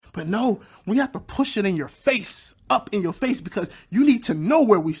But no, we have to push it in your face, up in your face, because you need to know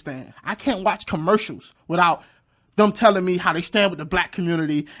where we stand. I can't watch commercials without them telling me how they stand with the black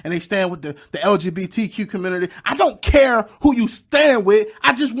community and they stand with the LGBTQ community. I don't care who you stand with.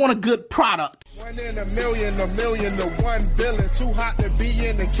 I just want a good product. 1 in a million to 1 billion. Too hot to be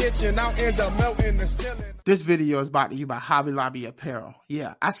in the kitchen. I'll end up melting the ceiling. This video is brought to you by Hobby Lobby Apparel.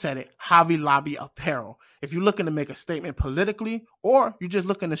 Yeah, I said it. Hobby Lobby Apparel. If you're looking to make a statement politically, or you're just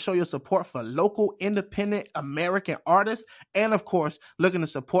looking to show your support for local, independent American artists, and of course, looking to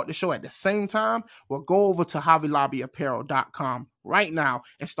support the show at the same time, well, go over to HobbyLobbyApparel.com right now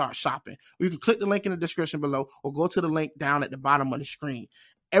and start shopping. You can click the link in the description below or go to the link down at the bottom of the screen.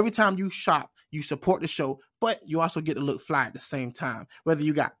 Every time you shop, you support the show, but you also get to look fly at the same time. Whether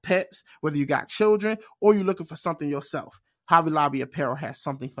you got pets, whether you got children, or you're looking for something yourself, Hobby Lobby Apparel has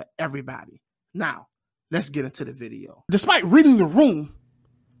something for everybody. Now, let's get into the video. Despite reading the room,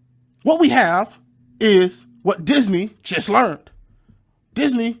 what we have is what Disney just learned.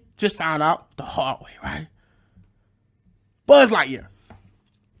 Disney just found out the hard way, right? Buzz Lightyear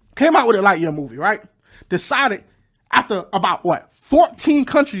came out with a Lightyear movie, right? Decided after about 14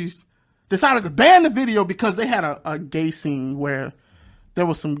 countries decided to ban the video because they had a gay scene where there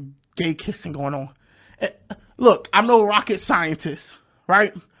was some gay kissing going on. Look, I'm no rocket scientist,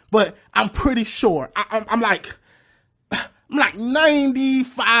 right? But I'm pretty sure, I'm like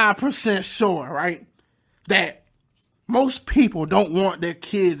 95% sure, right, that most people don't want their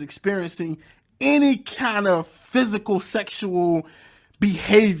kids experiencing any kind of physical sexual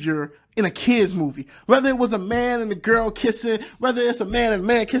behavior in a kid's movie. Whether it was a man and a girl kissing, whether it's a man and a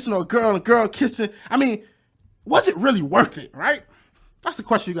man kissing or a girl and a girl kissing. I mean, was it really worth it, right? That's the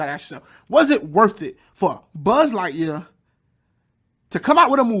question you got to ask yourself. Was it worth it for Buzz Lightyear to come out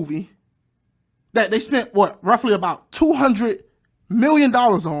with a movie that they spent, roughly about $200 million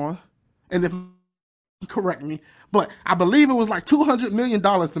on? And if correct me, but I believe it was like $200 million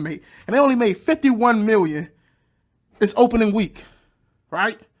to make. And they only made $51 million its opening week,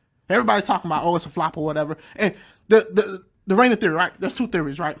 right? Everybody talking about, oh, it's a flop or whatever. And the reign of theory, right? There's two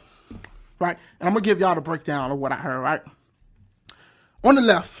theories, right? Right? And I'm going to give y'all the breakdown of what I heard, right? On the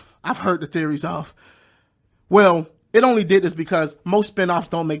left, I've heard the theories of, well, it only did this because most spinoffs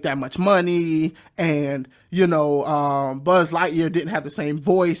don't make that much money. And, Buzz Lightyear didn't have the same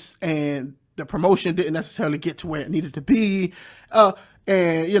voice and the promotion didn't necessarily get to where it needed to be. And,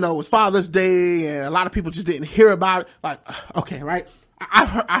 it was Father's Day and a lot of people just didn't hear about it. Like, okay, right?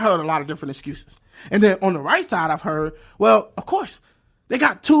 I heard a lot of different excuses. And then on the right side, I've heard, well, of course, they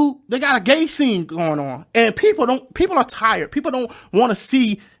got a gay scene going on. And people are tired. People don't want to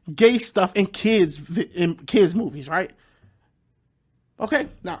see gay stuff in kids movies, right? Okay,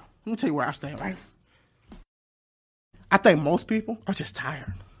 now, let me tell you where I stand, right? I think most people are just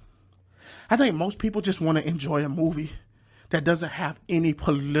tired. I think most people just want to enjoy a movie that doesn't have any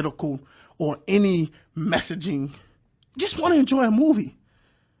political or any messaging. Just want to enjoy a movie.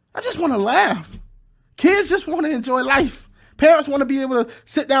 I just want to laugh. Kids just want to enjoy life. Parents want to be able to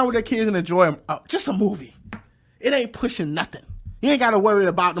sit down with their kids and enjoy just a movie. It ain't pushing nothing. You ain't got to worry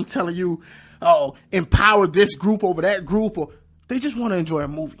about them telling you, oh, empower this group over that group. Or they just want to enjoy a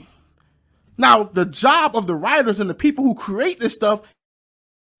movie. Now, the job of the writers and the people who create this stuff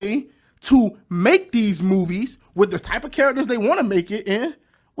is to make these movies with the type of characters they want to make it in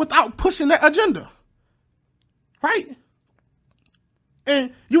without pushing that agenda. Right?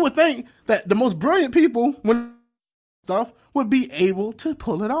 And you would think that the most brilliant people when stuff would be able to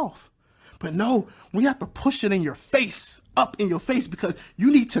pull it off. But no, we have to push it in your face, up in your face, because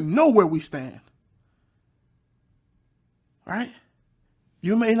you need to know where we stand. Right?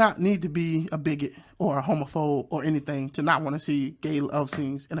 You may not need to be a bigot or a homophobe or anything to not want to see gay love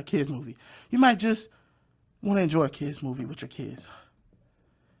scenes in a kid's movie. You might just want to enjoy a kid's movie with your kids.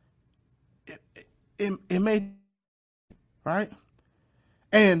 It may, right?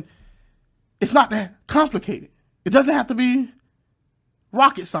 And it's not that complicated. It doesn't have to be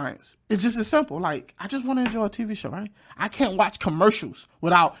rocket science. It's just as simple. Like, I just want to enjoy a TV show, right? I can't watch commercials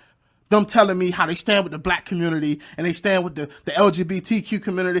without them telling me how they stand with the black community and they stand with the LGBTQ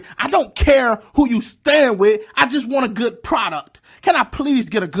community. I don't care who you stand with. I just want a good product. Can I please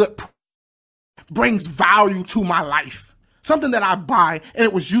get a good product? Brings value to my life. Something that I buy and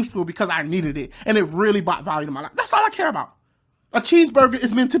it was useful because I needed it and it really brought value to my life. That's all I care about. A cheeseburger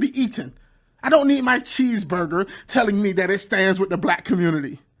is meant to be eaten. I don't need my cheeseburger telling me that it stands with the black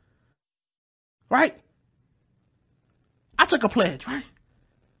community. Right? I took a pledge, right?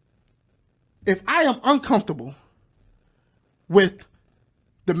 If I am uncomfortable with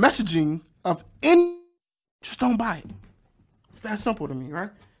the messaging of any, just don't buy it. It's that simple to me, right?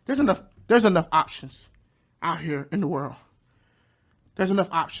 There's enough options out here in the world. There's enough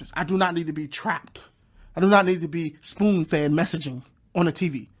options. I do not need to be trapped. I do not need to be spoon-fed messaging on the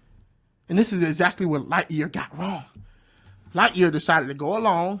TV. And this is exactly what Lightyear got wrong. Lightyear decided to go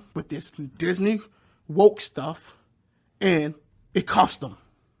along with this Disney woke stuff, and it cost them.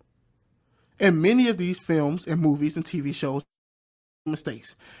 And many of these films and movies and TV shows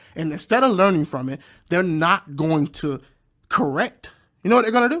mistakes. And instead of learning from it, they're not going to correct. You know what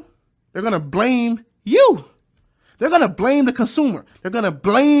they're going to do? They're going to blame you. They're going to blame the consumer. They're going to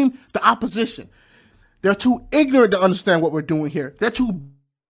blame the opposition. They're too ignorant to understand what we're doing here. They're too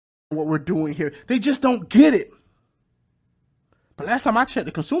what we're doing here. They just don't get it. But last time I checked,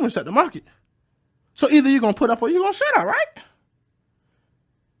 the consumer set the market. So either you're going to put up or you're going to shut up, right?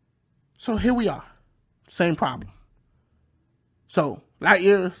 So here we are. Same problem. So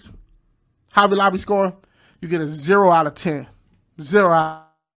Lightyear's Hobby Lobby score, you get a 0 out of 10. 0 out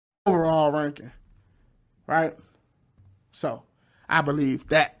overall ranking. Right? So I believe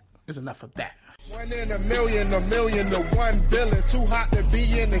that is enough of that. 1 in a million to 1 villain. Too hot to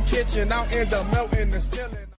be in the kitchen, out in the melting the ceiling.